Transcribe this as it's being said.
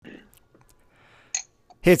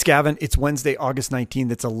Hey, it's Gavin. It's Wednesday, August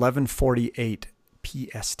 19th. It's 11:48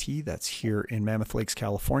 PST. That's here in Mammoth Lakes,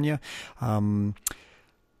 California.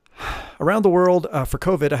 Around the world for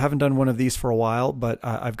COVID, I haven't done one of these for a while, but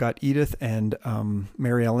I've got Edith and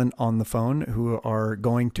Mary Ellen on the phone who are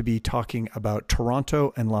going to be talking about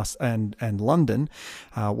Toronto and London,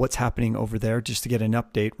 what's happening over there, just to get an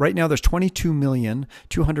update. Right now, there's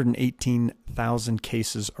 22,218,000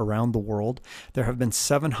 cases around the world. There have been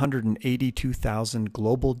 782,000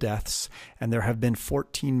 global deaths, and there have been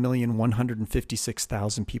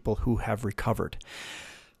 14,156,000 people who have recovered.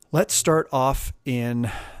 Let's start off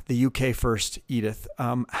in the UK first, Edith.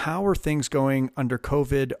 How are things going under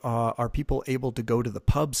COVID? Are people able to go to the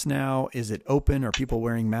pubs now? Is it open? Are people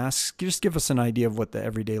wearing masks? Just give us an idea of what the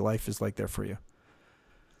everyday life is like there for you.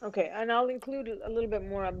 Okay, and I'll include a little bit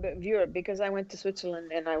more of Europe because I went to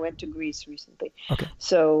Switzerland and I went to Greece recently. Okay.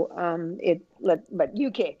 So but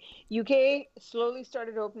UK slowly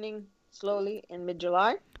started opening slowly in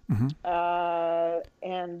mid-July,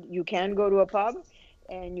 and you can go to a pub.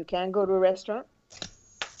 And you can go to a restaurant.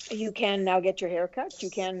 You can now get your hair cut. You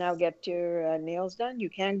can now get your nails done. You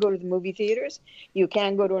can go to the movie theaters. You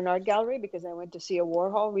can go to an art gallery because I went to see a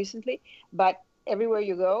Warhol recently. But everywhere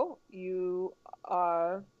you go, you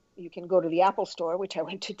can go to the Apple store, which I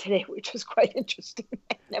went to today, which was quite interesting.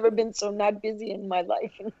 I've never been so not busy in my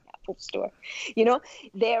life in the Apple store. You know,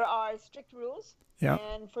 there are strict rules. Yeah.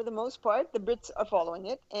 And for the most part, the Brits are following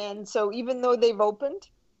it. And so even though they've opened,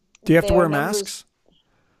 do you have to wear masks?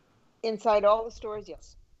 Inside all the stores,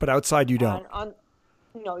 yes. But outside you don't?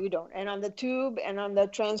 No, you don't. And on the tube and on the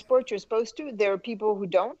transport, you're supposed to. There are people who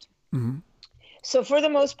don't. Mm-hmm. So for the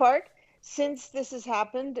most part, since this has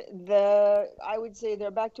happened, I would say they're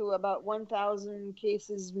back to about 1,000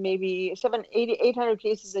 cases, maybe 800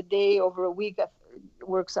 cases a day over a week.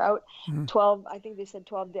 Works out. 12, I think they said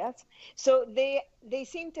 12 deaths. So they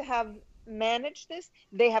seem to have managed this.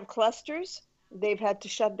 They have clusters. They've had to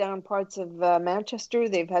shut down parts of Manchester.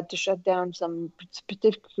 They've had to shut down some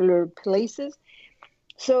particular places.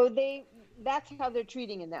 So that's how they're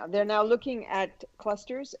treating it now. They're now looking at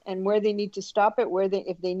clusters and where they need to stop it,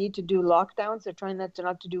 if they need to do lockdowns. They're trying not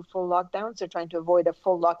to do full lockdowns. They're trying to avoid a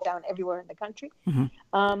full lockdown everywhere in the country.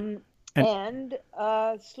 Mm-hmm. And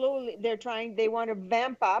slowly they want to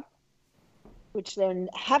vamp up, which they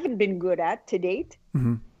haven't been good at to date.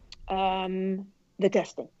 Mm-hmm. The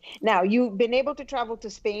testing. Now, you've been able to travel to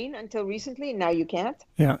Spain until recently. Now you can't.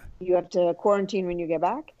 Yeah. You have to quarantine when you get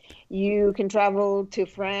back. You can travel to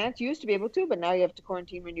France. You used to be able to, but now you have to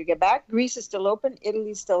quarantine when you get back. Greece is still open.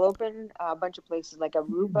 Italy's still open. A bunch of places like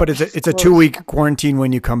Aruba. But it's a 2-week quarantine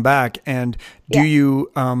when you come back. And do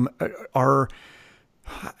you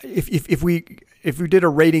if we did a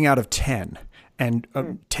rating out of 10, and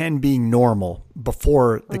 10 being normal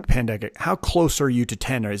before the pandemic, how close are you to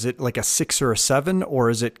 10? Or is it like a 6 or a 7, or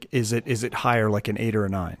is it higher, like an 8 or a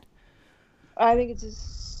 9? I think it's a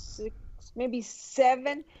 6, maybe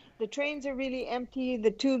 7. The trains are really empty. The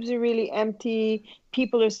tubes are really empty.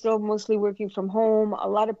 People are still mostly working from home. A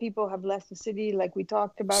lot of people have left the city, like we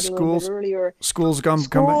talked about a little bit earlier. Schools come back.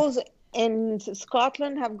 Schools in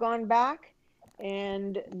Scotland have gone back.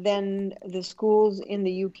 And then the schools in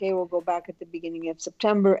the UK will go back at the beginning of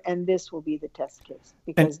September, and this will be the test case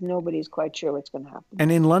because nobody's quite sure what's going to happen.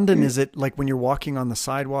 And in London, is it like when you're walking on the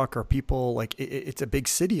sidewalk, are people like it's a big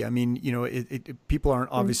city? I mean, you know, people aren't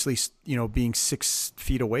obviously, being 6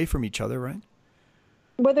 feet away from each other, right?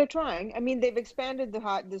 Well, they're trying. I mean, they've expanded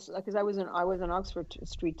this because I was on Oxford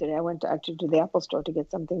Street today. I went to the Apple store to get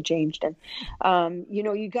something changed, and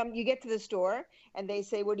you get to the store and they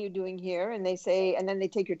say, "What are you doing here?" And they say, and then they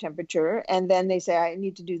take your temperature, and then they say, "I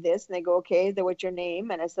need to do this," and they go, "Okay." Then what's your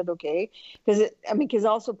name? And I said, "Okay," because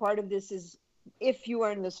also part of this is if you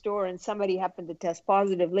are in the store and somebody happened to test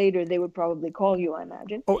positive later, they would probably call you, I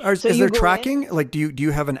imagine. Oh, is there tracking? Like, do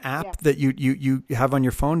you have an app that you have on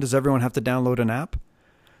your phone? Does everyone have to download an app?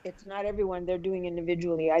 It's not everyone. They're doing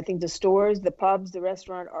individually. I think the stores, the pubs, the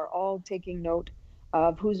restaurant are all taking note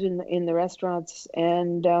of who's in the restaurants,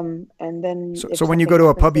 and then. So when you go to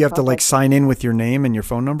a pub, you have to like sign in with your name and your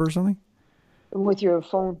phone number or something. With your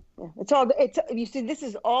phone, yeah. You see, this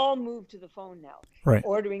is all moved to the phone now. Right.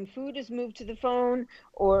 Ordering food is moved to the phone,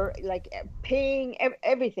 or like paying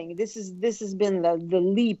everything. This has been the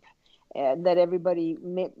leap that everybody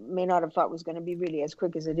may not have thought was going to be really as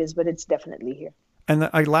quick as it is, but it's definitely here. And the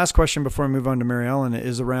last question before I move on to Mary Ellen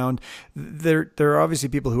is around there are obviously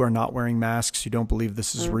people who are not wearing masks, who don't believe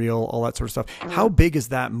this is real, all that sort of stuff. How big is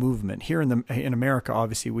that movement? Here in America,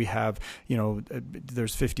 obviously we have,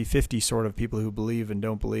 there's 50-50 sort of people who believe and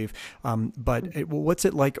don't believe. But what's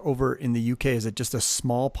it like over in the UK? Is it just a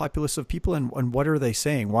small populace of people? And what are they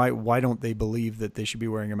saying? Why don't they believe that they should be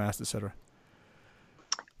wearing a mask, et cetera?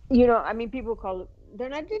 People call it, they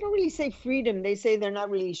don't really say freedom. They say they're not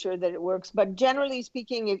really sure that it works. But generally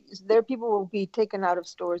speaking, people will be taken out of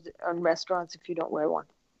stores and restaurants if you don't wear one.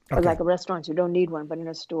 Okay. Or like a restaurant, you don't need one, but in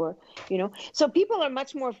a store, So people are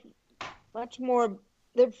much more,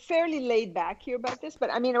 they're fairly laid back here about this. But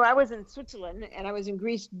I was in Switzerland and I was in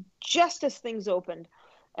Greece just as things opened,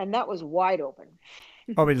 and that was wide open.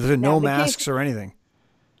 Oh, but there's no masks or anything.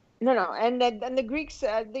 No, and the Greeks,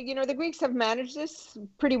 the Greeks have managed this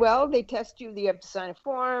pretty well. They test you. You have to sign a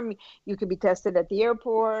form. You could be tested at the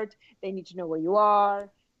airport. They need to know where you are.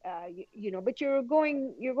 But you're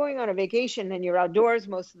going on a vacation and you're outdoors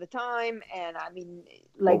most of the time. And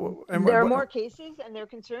there are more cases and they're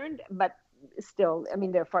concerned, but still,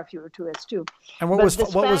 there are far fewer tourists too. And what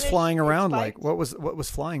was flying around like? What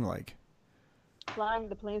was flying like?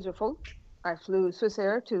 The planes were full. I flew Swiss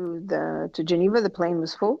Air to Geneva. The plane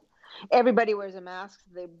was full. Everybody wears a mask.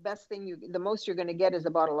 The best thing the most you're going to get is a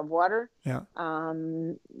bottle of water. Yeah.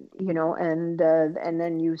 And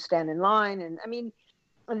then you stand in line. And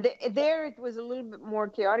there it was a little bit more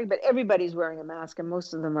chaotic, but everybody's wearing a mask, and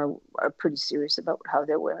most of them are pretty serious about how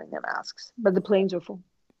they're wearing their masks. But the planes are full.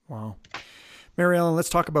 Wow. Mary Ellen, let's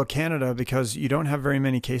talk about Canada, because you don't have very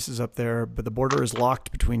many cases up there, but the border is locked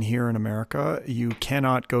between here and America. You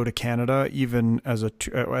cannot go to Canada, even as a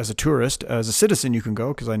tourist. As a citizen, you can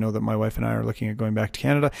go, because I know that my wife and I are looking at going back to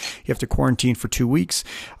Canada. You have to quarantine for 2 weeks.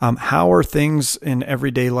 How are things in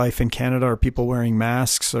everyday life in Canada? Are people wearing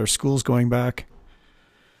masks? Are schools going back?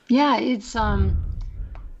 Yeah, it's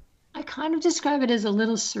I kind of describe it as a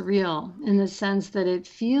little surreal, in the sense that it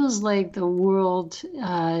feels like the world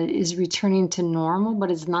is returning to normal, but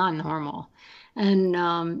it's not normal. And,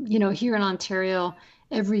 here in Ontario,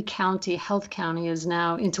 every health county is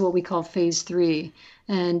now into what we call phase 3.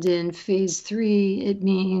 And in phase 3, it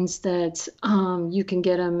means that you can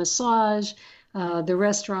get a massage. The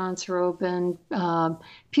restaurants are open.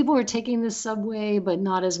 People are taking the subway, but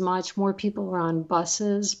not as much. More people are on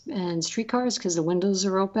buses and streetcars because the windows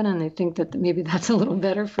are open, and they think that maybe that's a little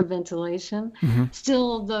better for ventilation. Mm-hmm.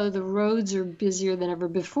 Still, though, the roads are busier than ever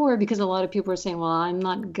before, because a lot of people are saying, well, I'm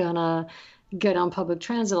not gonna get on public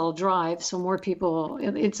transit, I'll drive. So more people,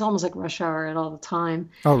 it's almost like rush hour at all the time.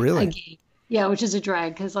 Oh, really? Yeah, which is a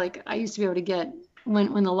drag, because I used to be able to get,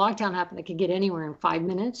 when the lockdown happened, I could get anywhere in 5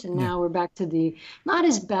 minutes, and now we're back to not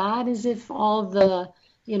as bad as if all the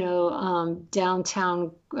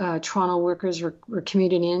downtown Toronto workers were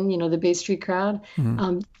commuting in, the Bay Street crowd.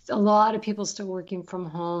 Mm-hmm. A lot of people still working from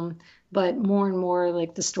home, but more and more,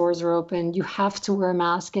 like, the stores are open. You have to wear a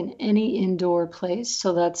mask in any indoor place,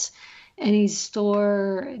 so that's any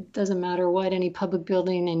store. It doesn't matter what, any public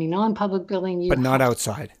building, any non-public building. But not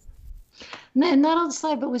outside. Not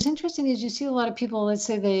outside, but what's interesting is you see a lot of people, let's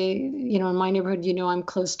say they, in my neighborhood, I'm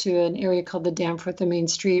close to an area called the Danforth, the main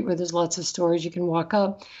street, where there's lots of stores you can walk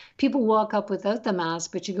up. People walk up without the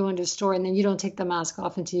mask, but you go into a store and then you don't take the mask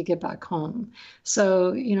off until you get back home.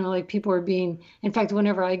 So, people are in fact,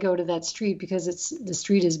 whenever I go to that street, because the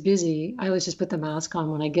street is busy, I always just put the mask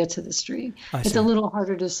on when I get to the street. It's a little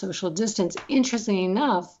harder to social distance. Interestingly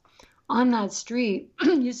enough, on that street,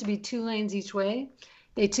 used to be 2 lanes each way.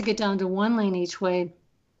 They took it down to 1 lane each way.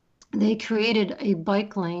 They created a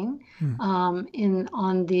bike lane in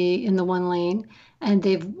the 1 lane, and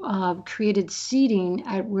they've created seating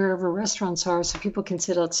at wherever restaurants are, so people can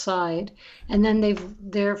sit outside. And then they've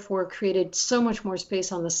therefore created so much more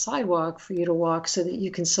space on the sidewalk for you to walk, so that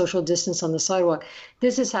you can social distance on the sidewalk.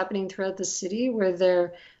 This is happening throughout the city, where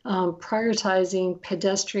they're prioritizing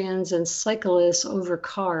pedestrians and cyclists over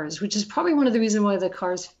cars, which is probably one of the reasons why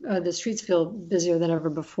the streets feel busier than ever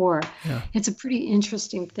before. Yeah. It's a pretty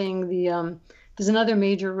interesting thing. There's another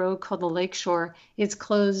major road called the Lakeshore. It's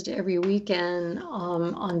closed every weekend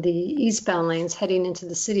on the eastbound lanes heading into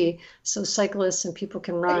the city, so cyclists and people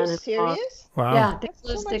can run. Are you serious? Wow. Yeah, they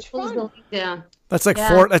closed the lane down. That's like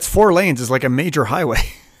 4 lanes. It's like a major highway.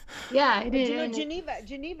 Yeah, it is.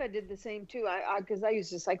 Geneva did the same too. Because I used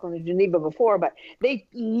to cycle in Geneva before, but they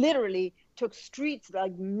literally took streets,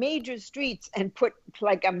 like major streets, and put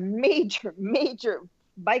like a major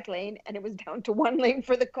bike lane, and it was down to 1 lane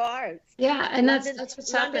for the cars. Yeah, and that's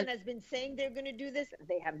what's happened. London has been saying they're going to do this.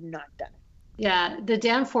 They have not done it. Yeah, the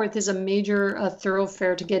Danforth is a major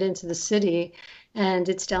thoroughfare to get into the city. and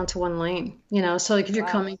it's down to one lane, you know. So like if you're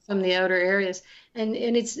Wow. coming from the outer areas, and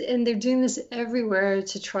they're doing this everywhere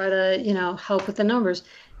to try to, you know, help with the numbers.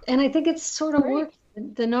 And I think it's sort of Great. worked.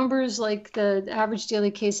 The numbers, like the average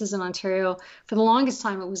daily cases in Ontario, for the longest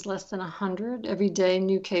time, it was less than 100 every day,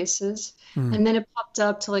 new cases. Mm. And then it popped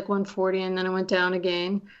up to like 140, and then it went down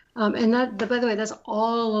again. And by the way, that's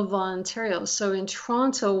all of Ontario. So in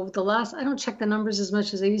Toronto, I don't check the numbers as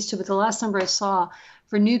much as I used to, but the last number I saw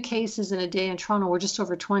for new cases in a day in Toronto were just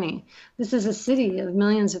over 20. This is a city of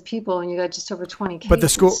millions of people, and you got just over 20 But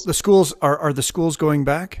cases. the schools are the schools going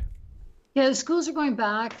back? Yeah, the schools are going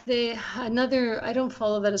back. I don't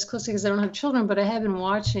follow that as closely because I don't have children, but I have been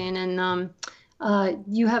watching. And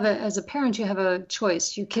as a parent, you have a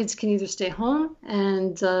choice. Your kids can either stay home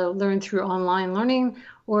and learn through online learning,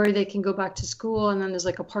 or they can go back to school. And then there's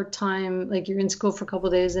like a part-time, like you're in school for a couple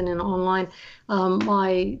of days and then online.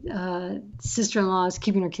 My sister-in-law is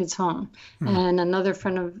keeping her kids home. And another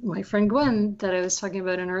my friend Gwen, that I was talking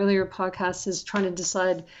about in an earlier podcast, is trying to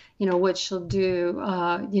decide, you know, what she'll do,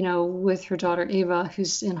 you know, with her daughter Ava,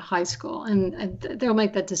 who's in high school, and they'll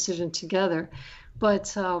make that decision together.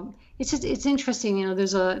 But it's interesting, you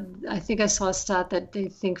know. I think I saw a stat that they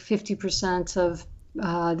think 50% of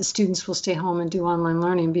the students will stay home and do online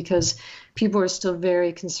learning because people are still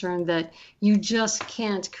very concerned that you just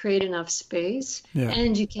can't create enough space, Yeah.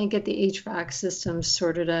 and you can't get the HVAC systems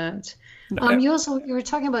sorted out. No. You were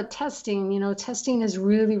talking about testing. You know, testing has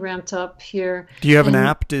really ramped up here. Do you have an And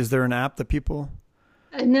app? Is there an app that people?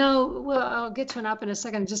 no, well, I'll get to an app in a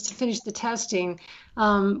second. Just to finish the testing,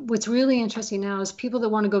 what's really interesting now is people that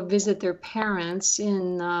want to go visit their parents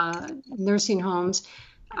in nursing homes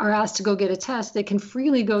are asked to go get a test. They can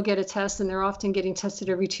freely go get a test, and they're often getting tested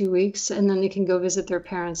every 2 weeks, and then they can go visit their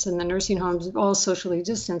parents in the nursing homes, all socially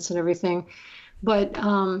distanced and everything. But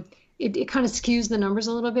it kind of skews the numbers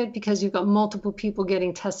a little bit because you've got multiple people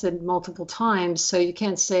getting tested multiple times. So you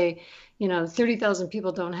can't say, you know, 30,000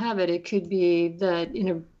 people don't have it. It could be that in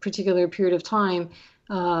a particular period of time,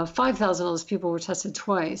 5,000 of those people were tested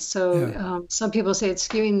twice. So Yeah. some people say it's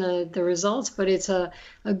skewing the results, but it's a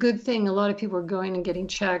good thing. A lot of people are going and getting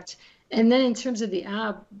checked. And then in terms of the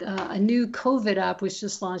app, a new COVID app was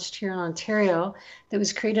just launched here in Ontario that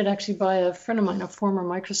was created actually by a friend of mine, a former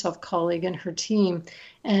Microsoft colleague, and her team.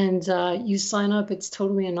 And you sign up, it's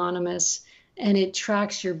totally anonymous, and it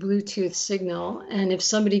tracks your Bluetooth signal. And if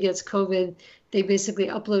somebody gets COVID, they basically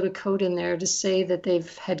upload a code in there to say that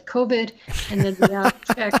they've had COVID, and then the app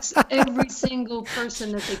checks every single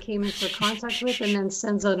person that they came into contact with, and then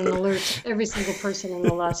sends out an alert to every single person in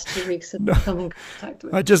the last 2 weeks that they've come in contact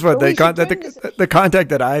with. I just want But we should turn the contact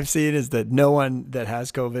that I've seen is that no one that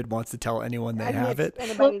has COVID wants to tell anyone they have admits it. Well,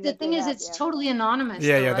 anybody the that they thing is, have, it's yeah. totally anonymous,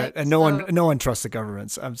 Yeah, though, yeah, right? and So, no one trusts the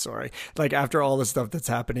governments. I'm sorry. Like after all the stuff that's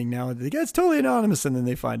happening now, they go, it's totally anonymous, and then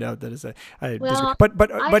they find out that it's a. I disagree. well,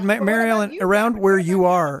 But I But Mary what about Ellen, you, around Gavin? where What you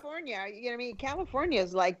about are. California? You know what I mean? California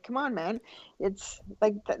is like, come on, man. It's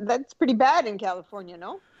like that's pretty bad in California,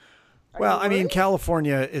 no? Are Well, you I mean, worried?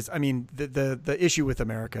 California is, I mean, the issue with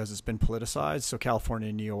America is it's been politicized. So California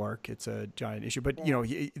and New York, it's a giant issue. But, you know,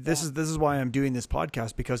 this is why I'm doing this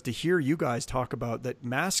podcast, because to hear you guys talk about that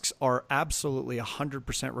masks are absolutely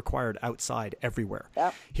 100% required outside everywhere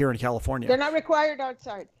Yep. here in California. They're not required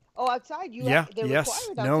outside. Oh, outside? They're Yes.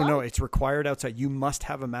 required No, outside? it's required outside. You must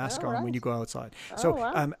have a mask Oh, on when right. you go outside. Oh, So,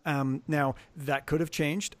 wow. now that could have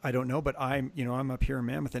changed. I don't know, but I'm up here in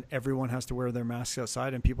Mammoth, and everyone has to wear their masks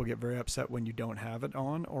outside, and people get very upset when you don't have it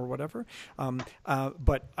on or whatever.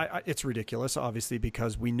 But it's ridiculous, obviously,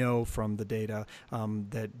 because we know from the data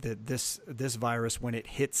that this virus, when it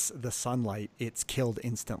hits the sunlight, it's killed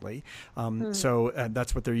instantly. So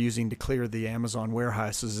that's what they're using to clear the Amazon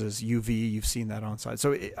warehouses is UV. You've seen that on site.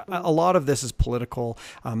 So a lot of this is political.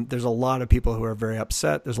 There's a lot of people who are very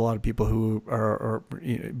upset. There's a lot of people who are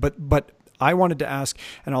but I wanted to ask,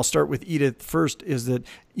 and I'll start with Edith first, is that,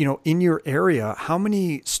 you know, in your area, how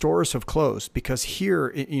many stores have closed? Because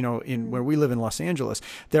here, you know, in where we live in Los Angeles,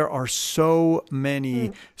 there are so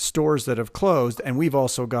many stores that have closed. And we've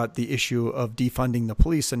also got the issue of defunding the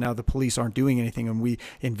police. And now the police aren't doing anything. And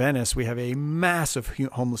in Venice, we have a massive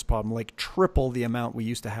homeless problem, like triple the amount we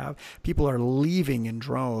used to have. People are leaving in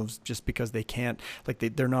droves just because they can't, like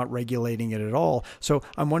they're not regulating it at all. So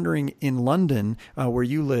I'm wondering, in London, where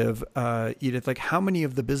you live, Edith, like how many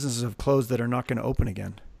of the businesses have closed that are not going to open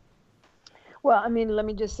again? Well, I mean, let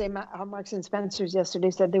me just say, how Marks and Spencer's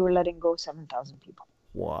yesterday said they were letting go 7,000 people.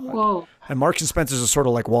 Wow. whoa. And Marks and Spencer's is sort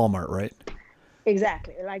of like Walmart, right?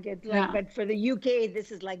 Exactly. Like it's like, Yeah. but for the UK,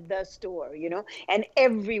 this is like the store, and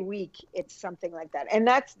every week it's something like that. And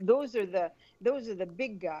those are the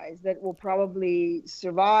big guys that will probably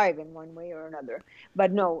survive in one way or another.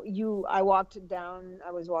 But no, I walked down,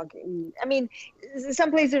 I was walking. I mean, some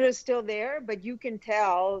places are still there, but you can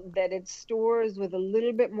tell that it's stores with a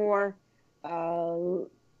little bit more of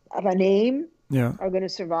a name Yeah. are going to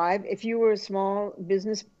survive. If you were a small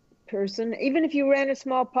business person, even if you ran a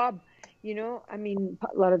small pub, I mean,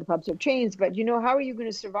 a lot of the pubs have changed, but how are you going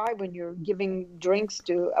to survive when you're giving drinks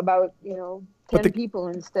to about, But 10 the people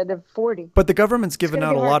instead of 40? But the government's It's going given to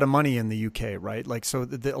out be a hard. lot of money in the UK, right? Like, so a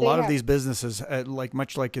They lot of have. these businesses, like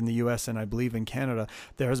much like in the US and I believe in Canada,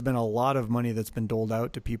 there has been a lot of money that's been doled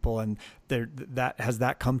out to people, and has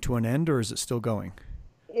that come to an end, or is it still going?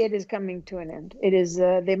 It is coming to an end. It is.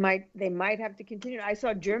 They might have to continue. I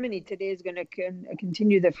saw Germany today is going to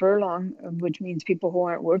continue the furlong, which means people who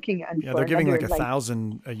aren't working and Yeah, for they're giving like another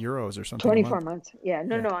 1,000 euros or something a 24 month. months. Yeah,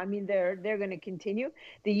 no, Yeah. no. I mean, they're going to continue.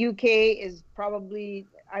 The UK is probably.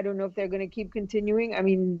 I don't know if they're going to keep continuing. I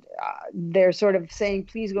mean, they're sort of saying,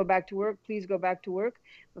 "Please go back to work. Please go back to work,"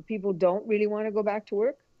 but people don't really want to go back to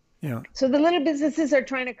work. Yeah. So the little businesses are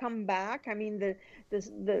trying to come back. I mean,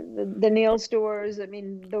 the nail stores. I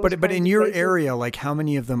mean, those But in kinds of your places. area, like how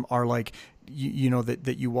many of them are like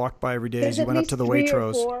that you walk by every day as There's you at went up to least the three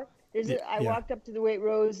or Waitrose? four. I Yeah. walked up to the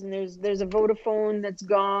Waitrose, and there's a Vodafone that's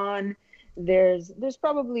gone. There's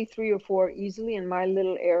probably three or four easily in my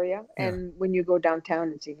little area, Yeah. and when you go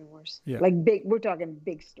downtown, it's even worse. Yeah. Like we're talking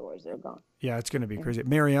big stores, they're gone. Yeah, it's going to be Yeah. crazy.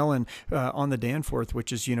 Mary Ellen, on the Danforth,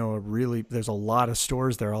 which is, there's a lot of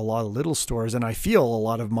stores there, a lot of little stores, and I feel a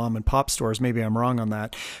lot of mom and pop stores. Maybe I'm wrong on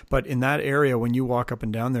that. But in that area, when you walk up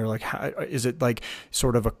and down there, like, is it like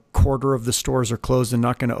sort of a quarter of the stores are closed and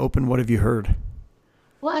not going to open? What have you heard?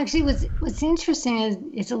 Well, actually, what's interesting is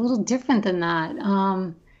it's a little different than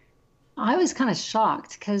that. I was kind of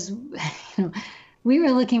shocked because we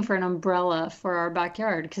were looking for an umbrella for our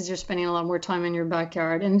backyard because you're spending a lot more time in your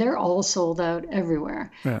backyard, and they're all sold out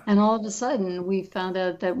everywhere. Yeah. And all of a sudden, we found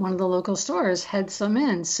out that one of the local stores had some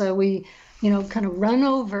in. So we, kind of run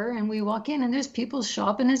over and we walk in, and there's people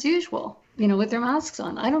shopping as usual, with their masks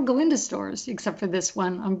on. I don't go into stores except for this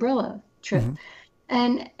one umbrella trip. Mm-hmm.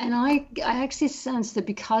 And I actually sense that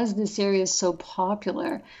because this area is so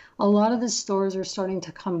popular, a lot of the stores are starting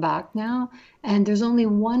to come back now. And there's only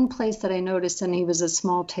one place that I noticed, and he was a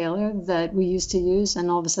small tailor that we used to use. And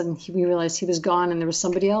all of a sudden we realized he was gone and there was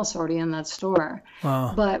somebody else already in that store.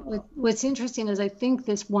 Wow. But what's interesting is I think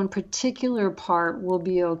this one particular part will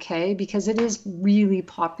be okay because it is really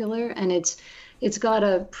popular, and it's got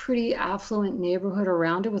a pretty affluent neighborhood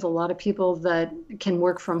around it with a lot of people that can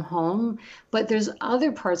work from home. But there's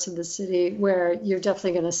other parts of the city where you're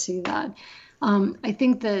definitely going to see that. I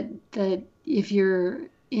think that if you're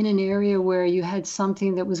in an area where you had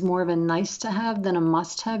something that was more of a nice to have than a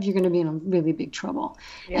must have, you're going to be in really big trouble.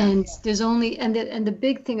 Yeah. And there's only and the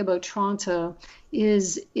big thing about Toronto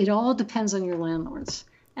is it all depends on your landlords.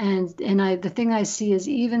 And the thing I see is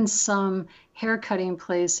even some haircutting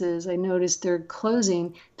places, I noticed they're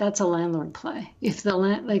closing. That's a landlord play. If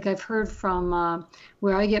like I've heard from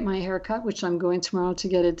where I get my haircut, which I'm going tomorrow to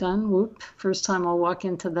get it done. Whoop! First time I'll walk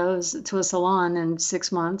to a salon in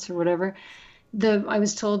 6 months or whatever. I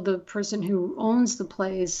was told the person who owns the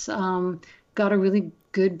place got a really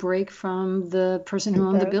good break from the person who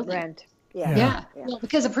owned the building. Rent. Yeah. Yeah. Well,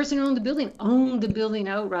 because the person who owned the building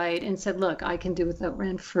outright and said, look, I can do without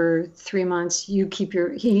rent for 3 months. You keep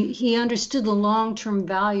he understood the long-term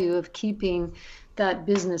value of keeping that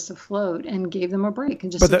business afloat and gave them a break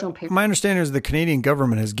and just said, don't pay. My understanding is the Canadian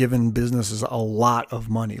government has given businesses a lot of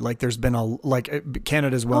money. Like there's been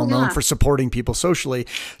Canada is well known for supporting people socially.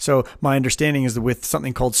 So my understanding is that with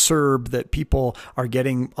something called CERB, that people are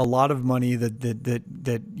getting a lot of money that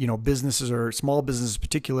businesses or small businesses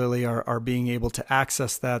particularly are being able to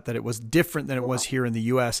access that it was different than it was here in the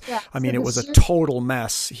US. Yeah. I mean, it was a total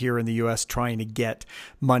mess here in the US trying to get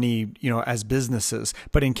money, as businesses.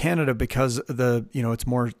 But in Canada, because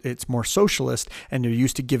it's more socialist and they're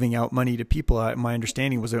used to giving out money to people. My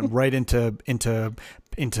understanding was it right into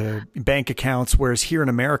bank accounts, whereas here in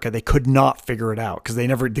America they could not figure it out because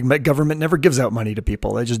the government never gives out money to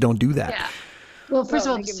people. They just don't do that. Yeah. Well, first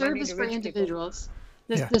of all, they the give money service to for rich people. individuals.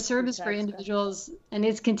 The service for individuals, and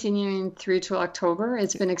it's continuing through to October.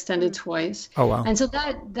 It's been extended twice. Oh wow! And so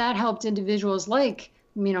that helped individuals like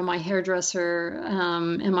my hairdresser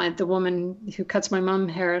and the woman who cuts my mom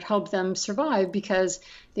hair. It helped them survive because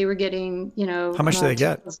they were getting How much do they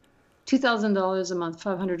get? $2,000 a month,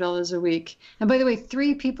 $500 a week. And by the way,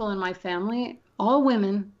 3 people in my family, all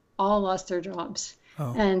women, all lost their jobs.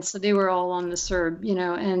 Oh, And so they were all on the CERB,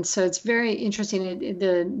 and so it's very interesting.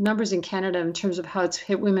 The numbers in Canada in terms of how it's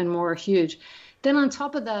hit women more are huge. Then on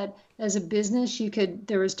top of that, as a business,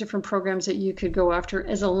 there was different programs that you could go after.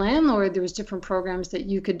 As a landlord, there was different programs that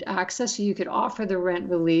you could access, so you could offer the rent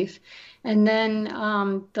relief. And then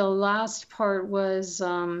the last part was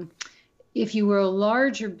if you were a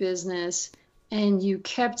larger business and you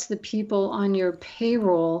kept the people on your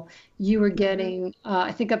payroll, you were getting,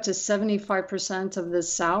 I think, up to 75% of the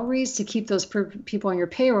salaries to keep those people on your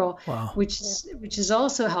payroll, wow. which is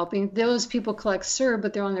also helping. Those people collect CERB,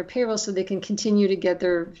 but they're on their payroll so they can continue to get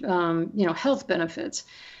their, health benefits.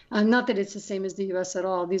 Not that it's the same as the U.S. at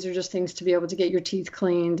all. These are just things to be able to get your teeth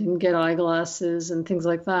cleaned and get eyeglasses and things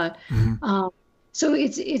like that. So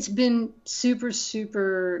it's been super,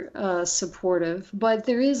 super supportive, but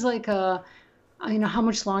there is like how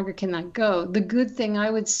much longer can that go? The good thing, I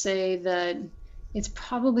would say that it's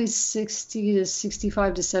probably 60 to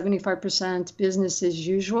 65 to 75% business as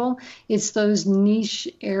usual. It's those niche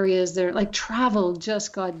areas that are like travel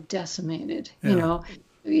just got decimated.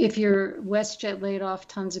 If you're WestJet laid off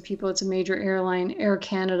tons of people, it's a major airline, Air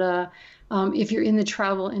Canada. If you're in the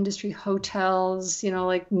travel industry, hotels,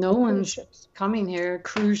 like no one's coming here,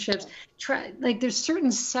 cruise ships. Like there's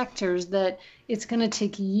certain sectors that it's going to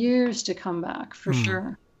take years to come back for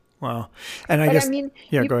sure. Wow. And I guess, go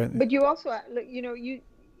ahead. But you also,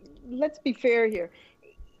 let's be fair here.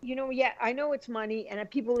 I know it's money, and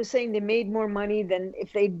people are saying they made more money than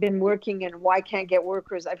if they'd been working, and why can't get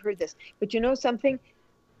workers? I've heard this. But you know something?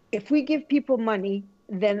 If we give people money,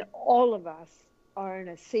 then all of us are in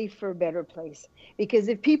a safer, better place. Because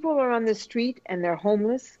if people are on the street and they're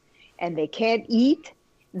homeless and they can't eat,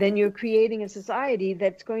 then you're creating a society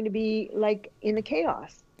that's going to be like in a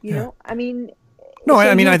chaos. You know, I mean. No,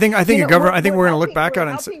 I think I think we're going to look back on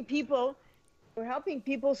it. We're helping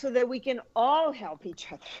people so that we can all help each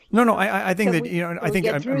other. No, I think that I think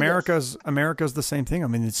America's the same thing. I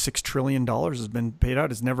mean, it's $6 trillion has been paid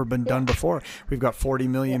out. It's never been done before. We've got 40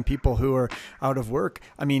 million people who are out of work.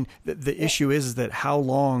 I mean, the issue is that how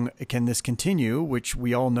long can this continue, which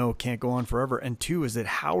we all know can't go on forever. And two is that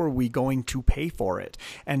how are we going to pay for it?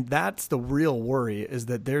 And that's the real worry, is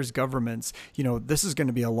that there's governments, this is going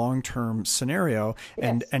to be a long-term scenario,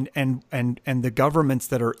 and the governments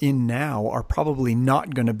that are in now are probably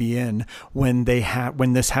not going to be in when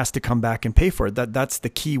this has to come back and pay for it. That's the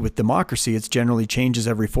key with democracy. It generally changes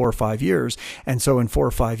every 4 or 5 years. And so in 4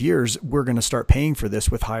 or 5 years, we're going to start paying for this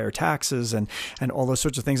with higher taxes and all those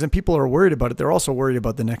sorts of things. And people are worried about it. They're also worried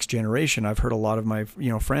about the next generation. I've heard a lot of my,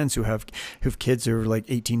 friends who've kids who are like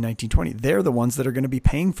 18, 19, 20. They're the ones that are going to be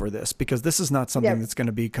paying for this, because this is not something that's going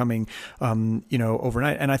to be coming,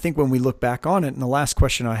 overnight. And I think when we look back on it, and the last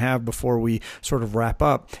question I have before we sort of wrap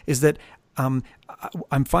up is that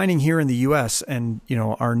I'm finding here in the U.S., and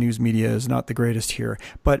our news media is not the greatest here,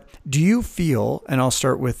 but do you feel, and I'll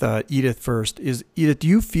start with Edith first, Edith, do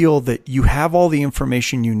you feel that you have all the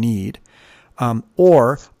information you need?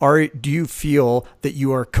 Or do you feel that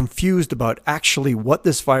you are confused about actually what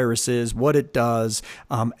this virus is, what it does,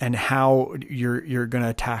 and how you're going to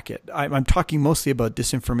attack it? I'm talking mostly about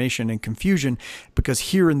disinformation and confusion, because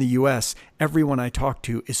here in the U.S., everyone I talk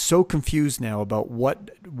to is so confused now about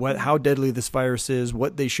how deadly this virus is,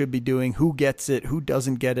 what they should be doing, who gets it, who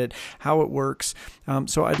doesn't get it, how it works.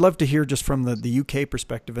 So I'd love to hear just from the UK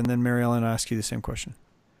perspective, and then Mary Ellen, I'll ask you the same question.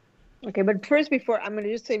 Okay, but first, I'm going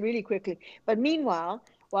to just say really quickly, but meanwhile,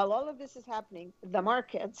 while all of this is happening, the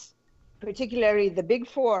markets, particularly the big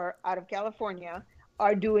four out of California,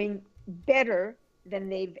 are doing better than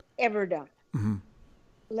they've ever done. Mm-hmm.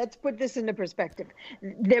 Let's put this into perspective.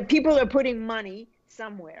 People are putting money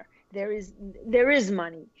somewhere. There is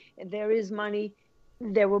money. There is money.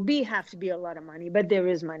 There will have to be a lot of money, but there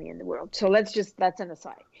is money in the world. So that's an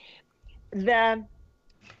aside.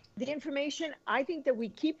 The information, I think that we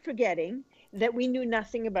keep forgetting that we knew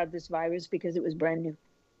nothing about this virus because it was brand new.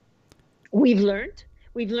 We've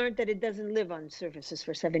learned that it doesn't live on surfaces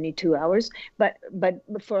for 72 hours, but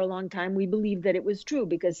for a long time we believed that it was true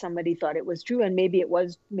because somebody thought it was true, and maybe it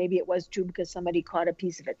was true because somebody caught a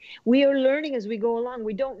piece of it. We are learning as we go along.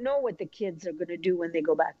 We don't know what the kids are going to do when they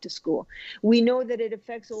go back to school. We know that it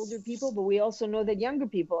affects older people, but we also know that younger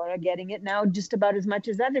people are getting it now just about as much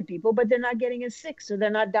as other people, but they're not getting as sick, so they're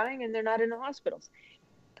not dying and they're not in the hospitals.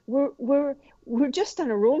 We're just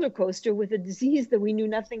on a roller coaster with a disease that we knew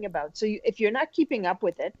nothing about. So if you're not keeping up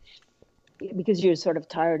with it, because you're sort of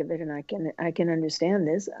tired of it, and I can understand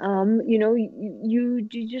this, you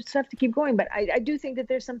just have to keep going. But I do think that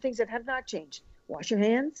there's some things that have not changed. Wash your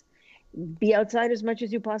hands, be outside as much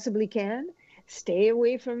as you possibly can, stay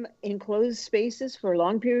away from enclosed spaces for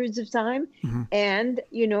long periods of time, and,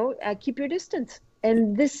 keep your distance.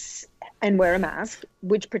 And wear a mask,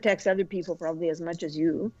 which protects other people probably as much as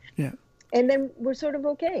you. Yeah. And then we're sort of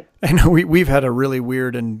okay. I know we've had a really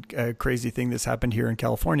weird and crazy thing that's happened here in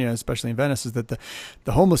California, especially in Venice, is that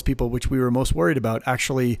the homeless people, which we were most worried about,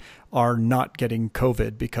 actually are not getting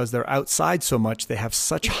COVID because they're outside so much. They have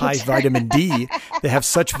such high vitamin D. They have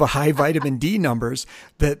such high vitamin D numbers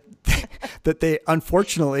that they,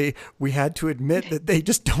 unfortunately, we had to admit that they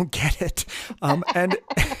just don't get it. And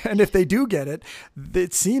if they do get it,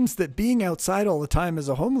 it seems that being outside all the time as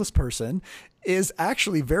a homeless person is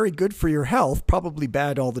actually very good for your health, probably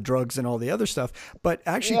bad, all the drugs and all the other stuff, but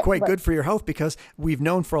actually quite good for your health, because we've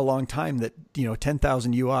known for a long time that,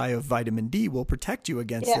 10,000 UI of vitamin D will protect you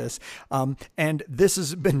against this. And this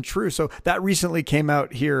has been true. So that recently came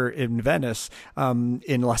out here in Venice,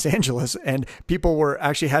 in Los Angeles, and people were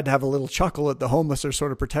actually had to have a little chuckle that the homeless are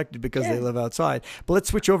sort of protected because they live outside. But let's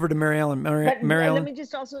switch over to Mary Ellen. Mary Ellen. Let me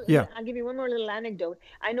just also, I'll give you one more little anecdote.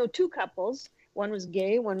 I know two couples. One was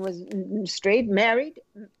gay, one was straight, married.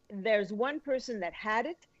 There's one person that had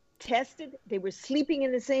it, tested. They were sleeping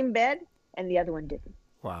in the same bed, and the other one didn't.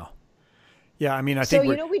 Wow. Yeah, I mean, I think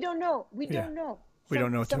we don't know. We don't know. We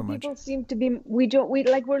don't know too much. Some people seem to be.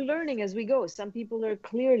 We're learning as we go. Some people are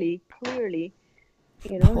clearly.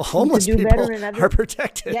 Homeless people are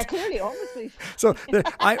protected. Yeah, clearly, homeless people. So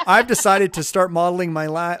I've decided to start modeling my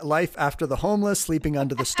life after the homeless, sleeping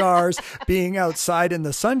under the stars, being outside in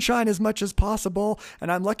the sunshine as much as possible.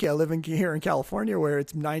 And I'm lucky I live here in California where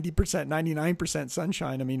it's 90%, 99%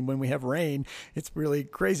 sunshine. I mean, when we have rain, it's really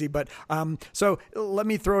crazy. But so let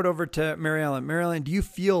me throw it over to Mary Ellen. Mary Ellen, do you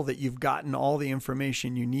feel that you've gotten all the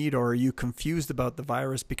information you need, or are you confused about the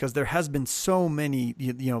virus? Because there has been so many,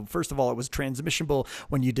 first of all, it was transmissible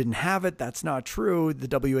when you didn't have it. That's not true. The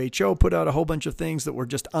WHO put out a whole bunch of things that were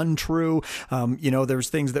just untrue. There's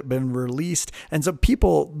things that have been released. And so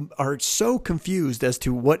people are so confused as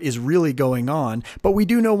to what is really going on. But we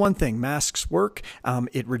do know one thing: masks work.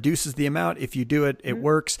 It reduces the amount. If you do it, it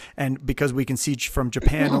works. And because we can see from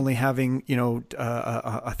Japan only having,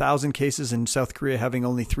 1,000 cases, and South Korea having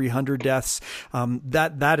only 300 deaths,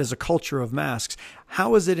 that is a culture of masks.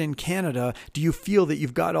 How is it in Canada? Do you feel that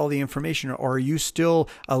you've got all the information, or are you still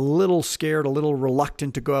a little scared, a little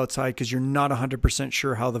reluctant to go outside because you're not 100%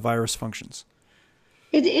 sure how the virus functions?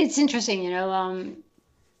 It's interesting,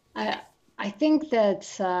 I think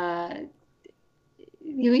that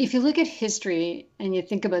if you look at history and you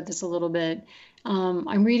think about this a little bit,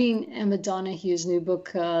 I'm reading Emma Donohue's new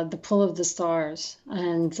book, The Pull of the Stars,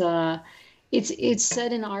 and it's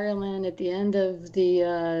set in Ireland at the end of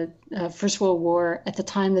the First World War, at the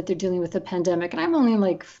time that they're dealing with the pandemic. And I'm only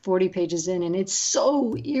like 40 pages in, and it's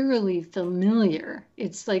so eerily familiar.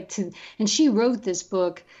 It's like and she wrote this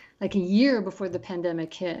book like a year before the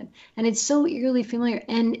pandemic hit, and it's so eerily familiar.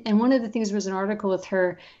 And one of the things was an article with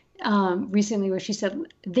her recently where she said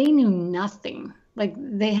they knew nothing. Like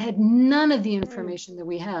they had none of the information that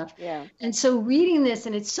we have. Yeah. And so reading this,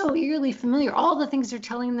 and it's so eerily familiar, all the things they're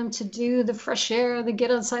telling them to do, the fresh air, the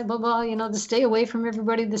get outside, blah, blah, the stay away from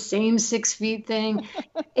everybody, the same 6 feet thing.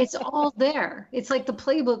 It's all there. It's like the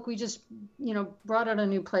playbook. We just, brought out a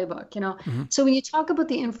new playbook, Mm-hmm. So when you talk about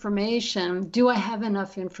the information, do I have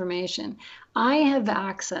enough information? I have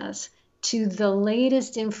access to the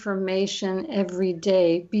latest information every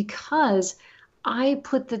day because I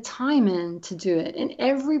put the time in to do it. And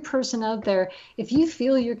every person out there, if you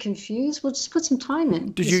feel you're confused, well, just put some time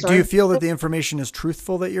in. Do you feel that the information is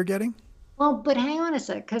truthful that you're getting? Well, but hang on a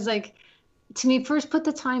sec, because to me, first put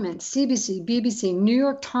the time in. CBC, BBC, New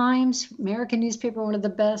York Times, American newspaper, one of the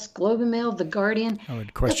best, Globe and Mail, The Guardian. I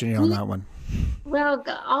would question you on that one. Well,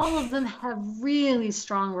 all of them have really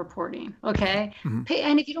strong reporting, okay? Mm-hmm.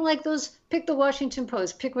 And if you don't like those, pick the Washington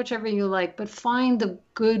Post, pick whichever you like, but find the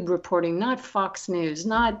good reporting, not Fox News,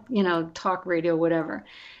 not, talk radio, whatever.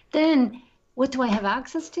 Then what do I have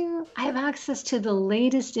access to? I have access to the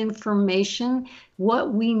latest information,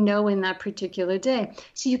 what we know in that particular day.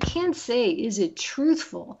 So you can't say, is it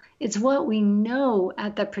truthful? It's what we know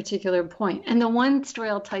at that particular point. And the one story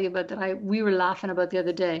I'll tell you about that we were laughing about the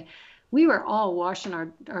other day, we were all washing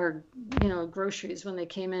our groceries when they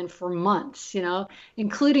came in for months,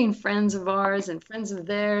 including friends of ours and friends of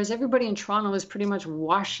theirs. Everybody in Toronto was pretty much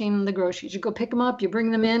washing the groceries. You go pick them up, you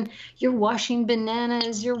bring them in, you're washing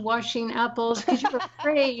bananas, you're washing apples because you're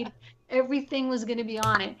afraid everything was going to be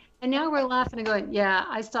on it. And now we're laughing and going, yeah,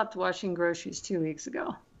 I stopped washing groceries 2 weeks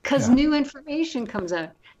ago because new information comes out.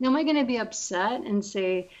 Now, am I going to be upset and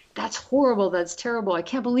say, that's horrible. That's terrible. I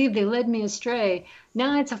can't believe they led me astray.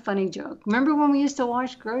 Now it's a funny joke. Remember when we used to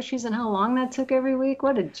wash groceries and how long that took every week?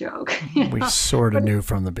 What a joke. We sort of knew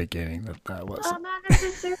from the beginning that wasn't. Not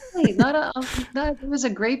necessarily. There was a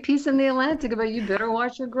great piece in the Atlantic about you better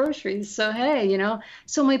wash your groceries. So, hey,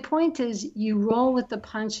 so my point is you roll with the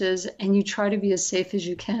punches and you try to be as safe as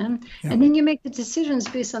you can. Yeah. And then you make the decisions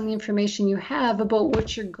based on the information you have about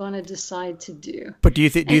what you're going to decide to do. But do you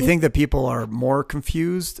think that people are more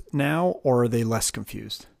confused now, or are they less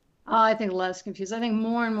confused? I think less confused. I think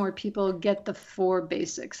more and more people get the 4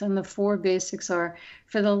 basics. And the 4 basics are,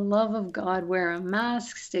 for the love of God, wear a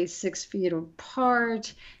mask, stay 6 feet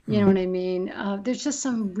apart. You know what I mean? There's just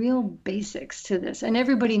some real basics to this. And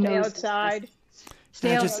everybody knows. Outside.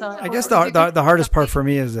 Stay outside. I guess the hardest part for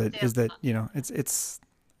me is that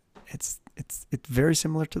it's very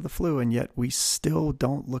similar to the flu, and yet we still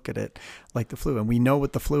don't look at it like the flu. And we know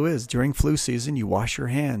what the flu is. During flu season, you wash your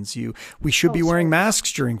hands. We should be wearing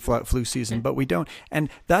masks during flu season, but we don't. And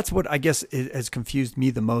that's what I guess has confused me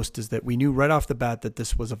the most, is that we knew right off the bat that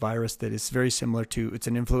this was a virus that is very similar to, it's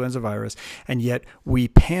an influenza virus, and yet we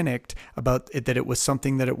panicked about it, that it was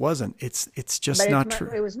something that it wasn't. It's just not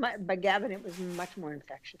true. But Gavin, it was much more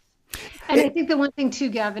infectious. And I think the one thing too,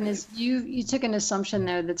 Gavin, is you took an assumption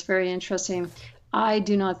there that's very interesting. I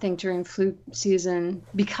do not think during flu season,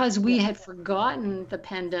 because we had forgotten the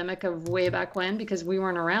pandemic of way back when, because we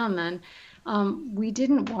weren't around then, we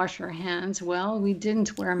didn't wash our hands well. We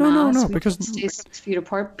didn't wear masks. No, because we stay 6 feet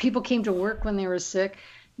apart. People came to work when they were sick.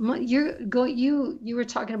 You were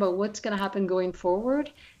talking about what's going to happen going forward.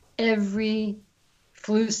 Every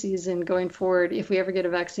flu season going forward, if we ever get a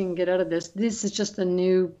vaccine and get out of this is just the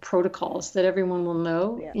new protocols that everyone will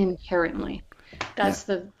know inherently. That's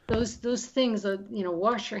those things that,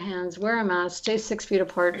 wash your hands, wear a mask, stay 6 feet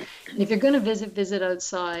apart. And if you're going to visit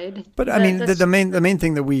outside. But I mean, the main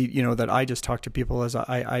thing that that I just talk to people is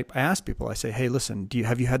I ask people, I say, hey, listen,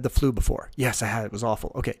 have you had the flu before? Yes, I had. It was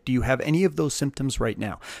awful. Okay. Do you have any of those symptoms right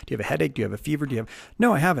now? Do you have a headache? Do you have a fever?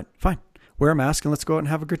 No, I haven't. Fine. Wear a mask and let's go out and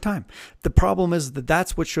have a good time. The problem is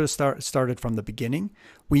that's what should have started from the beginning.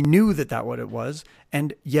 We knew that what it was,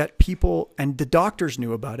 and yet people and the doctors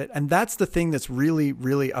knew about it. And that's the thing that's really,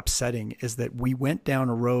 really upsetting, is that we went down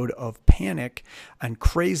a road of panic and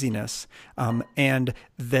craziness. And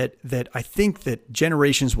that I think that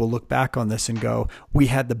generations will look back on this and go, we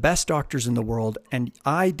had the best doctors in the world. And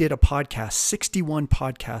I did a podcast, 61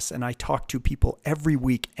 podcasts, and I talked to people every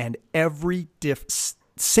week, and every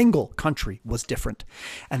single country was different.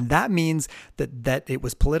 And that means that it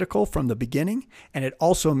was political from the beginning. And it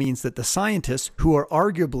also means that the scientists, who are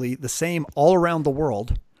arguably the same all around the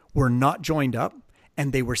world, were not joined up,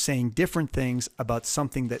 and they were saying different things about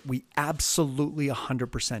something that we absolutely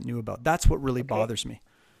 100% knew about. That's what really bothers me.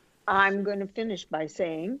 I'm going to finish by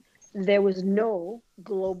saying there was no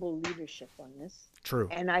global leadership on this. True.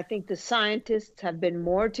 And I think the scientists have been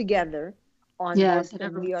more together on this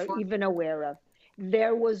than we are even aware of.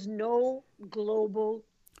 There was no global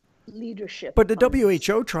leadership. But the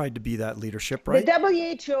WHO tried to be that leadership, right? The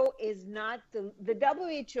WHO is not the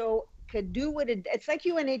WHO could do it's like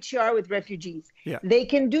UNHCR with refugees. Yeah. They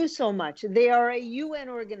can do so much. They are a UN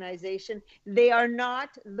organization. They are not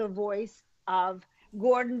the voice of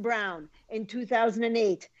Gordon Brown in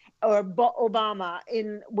 2008 or Obama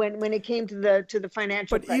when it came to the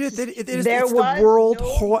financial crisis. But Edith, it's the World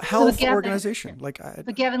Health Organization.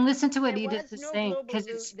 But Gavin, listen to what Edith is saying.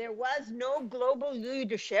 There was no global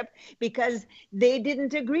leadership because they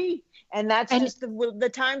didn't agree. And that's just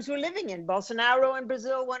the times we're living in. Bolsonaro in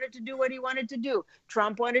Brazil wanted to do what he wanted to do.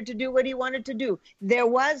 Trump wanted to do what he wanted to do. There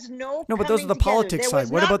was no but those are the politics side.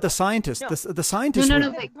 What about the scientists? No. The scientists.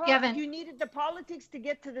 No, Gavin. You needed the politics to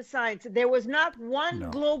get to the science. There was not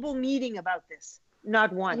one global meeting about this.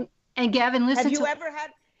 Not one. And Gavin, listen.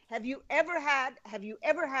 Have you ever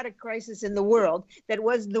had a crisis in the world that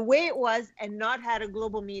was the way it was and not had a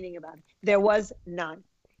global meeting about it? There was none.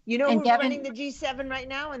 You know who's running the G7 right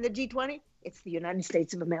now and the G20? It's the United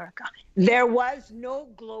States of America. There was no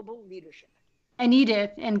global leadership. And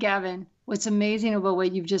Edith and Gavin, what's amazing about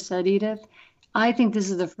what you've just said, Edith, I think this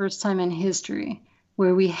is the first time in history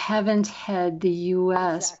where we haven't had the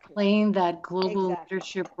U.S. playing that global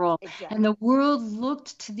leadership role. And the world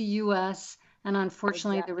looked to the U.S., and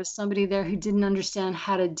unfortunately, there was somebody there who didn't understand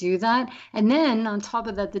how to do that. And then on top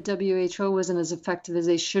of that, the WHO wasn't as effective as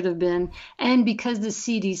they should have been. And because the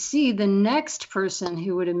CDC, the next person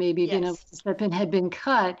who would have maybe been able to step in, had been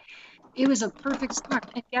cut, it was a perfect storm.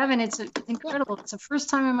 And Gavin, it's incredible. It's the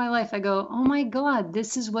first time in my life I go, oh my God,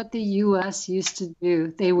 this is what the U.S. used to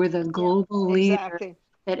do. They were the global leader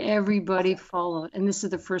that everybody followed. And this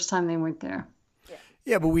is the first time they weren't there.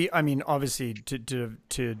 Yeah, but I mean, obviously,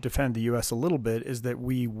 to defend the U.S. a little bit, is that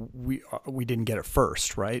we didn't get it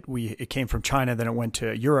first, right? It came from China, then it went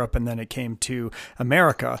to Europe, and then it came to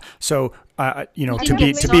America. So, you know,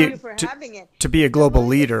 to be a global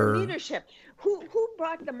leader, leadership. Who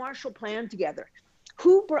brought the Marshall Plan together?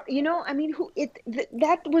 Who brought, you know, I mean,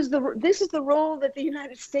 this is the role that the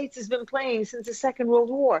United States has been playing since the Second World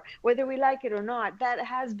War, whether we like it or not. That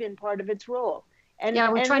has been part of its role. And yeah,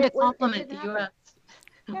 we're trying to complement the U.S.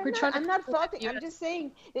 I'm not faulting. I'm just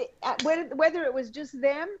saying whether it was just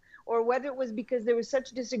them or whether it was because there was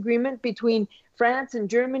such disagreement between France and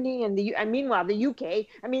Germany and meanwhile the UK.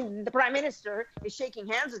 I mean, the Prime Minister is shaking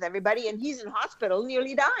hands with everybody and he's in hospital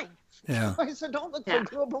nearly dying. Yeah. So don't look for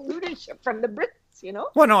global leadership from the Brits. You know?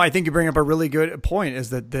 Well, no, I think you bring up a really good point.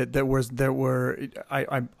 Is that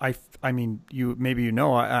I mean, maybe you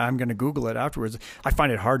know, I'm going to Google it afterwards. I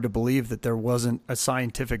find it hard to believe that there wasn't a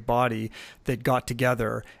scientific body that got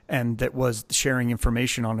together and that was sharing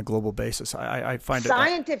information on a global basis. I find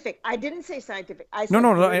scientific. I didn't say scientific. I said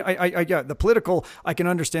no. I yeah, the political. I can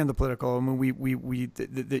understand the political. I mean, we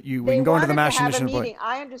can go into the Manchin meeting.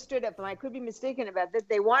 I understood it, but I could be mistaken about this.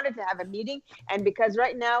 They wanted to have a meeting, and because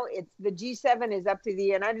right now it's the G7 is up to the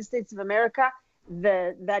United States of America,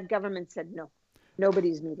 that government said no,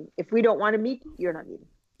 nobody's meeting. If we don't want to meet, you're not meeting.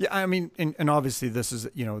 Yeah, I mean, and obviously this is,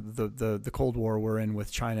 you know, the Cold War we're in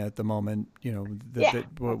with China at the moment, you know,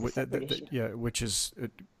 which is,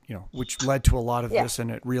 you know, which led to a lot of this, and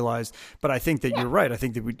it realized. But I think that you're right. I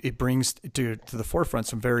think that it brings to the forefront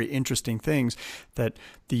some very interesting things, that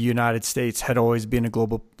the United States had always been a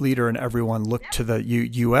global leader, and everyone looked to the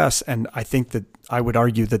U.S. And I think that I would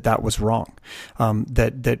argue that was wrong.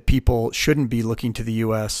 That people shouldn't be looking to the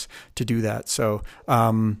U.S. to do that. So.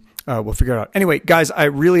 We'll figure it out. Anyway, guys, I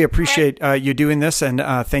really appreciate you doing this, and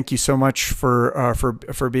thank you so much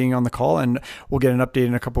for being on the call. And we'll get an update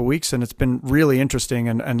in a couple of weeks. And it's been really interesting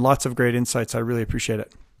and lots of great insights. I really appreciate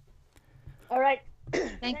it. All right.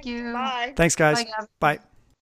 Thank you. Bye. Thanks, guys. Bye.